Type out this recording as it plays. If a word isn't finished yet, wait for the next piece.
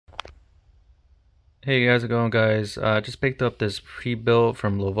Hey, how's it going, guys? Just picked up this pre-built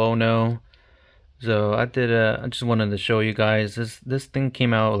from Levono. So I just wanted to show you guys this thing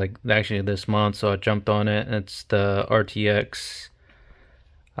came out like actually this month, so I jumped on it. It's the RTX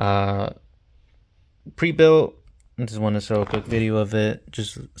pre-built. I just want to show a quick video of it,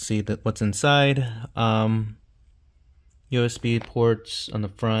 just see what's inside. USB ports on the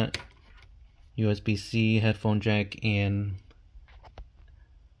front, USB-C, headphone jack, and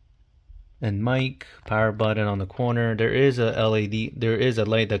mic, power button on the corner. There is a LED, there is a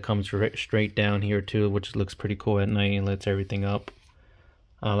light that comes straight down here too, which looks pretty cool at night and lights everything up.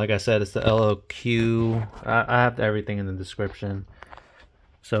 Like I said, it's the LOQ. I have everything in the description.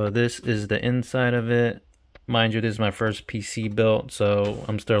 So this is the inside of it. Mind you, this is my first PC built, so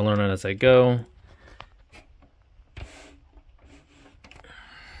I'm still learning as I go.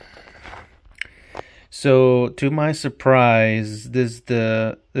 So to my surprise, this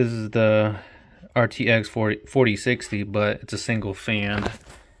is the RTX 4060, but it's a single fan,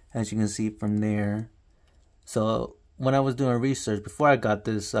 as you can see from there. So when I was doing research before I got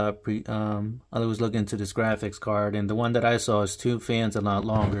this, I was looking into this graphics card, and the one that I saw is two fans, a lot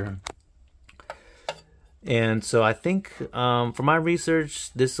longer. And so I think for my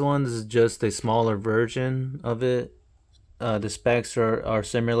research, this one is just a smaller version of it. The specs are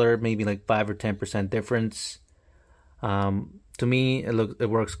similar, maybe like 5 or 10% difference. To me, it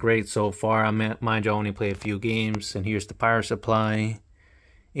works great so far. Mind you, I only play a few games. And here's the power supply,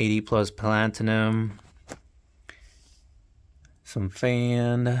 80 plus platinum, some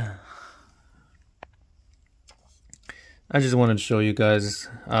fan. I just wanted to show you guys.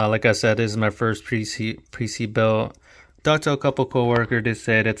 Like I said, this is my first PC build. Talked to a couple coworkers. They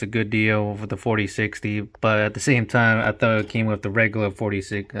said it's a good deal for the 4060, but at the same time, I thought it came with the regular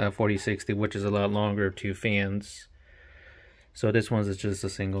 4060, which is a lot longer, two fans. So this one's just a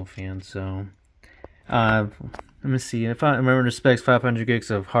single fan. So let me see. If I remember the specs, 500 gigs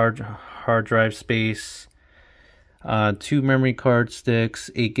of hard drive space, 2 memory card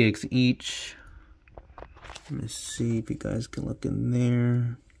sticks, 8 gigs each. Let me see if you guys can look in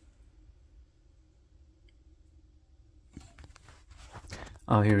there.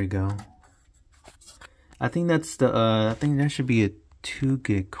 Oh, here we go. I think that's the I think that should be a 2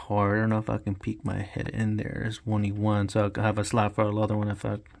 gig card. I don't know if I can peek my head in there. It's 1E1, so I'll have a slot for another one if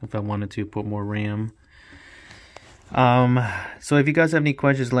I wanted to put more RAM. So if you guys have any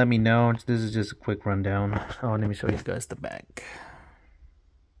questions, let me know. This is just a quick rundown. Oh, let me show you guys the back.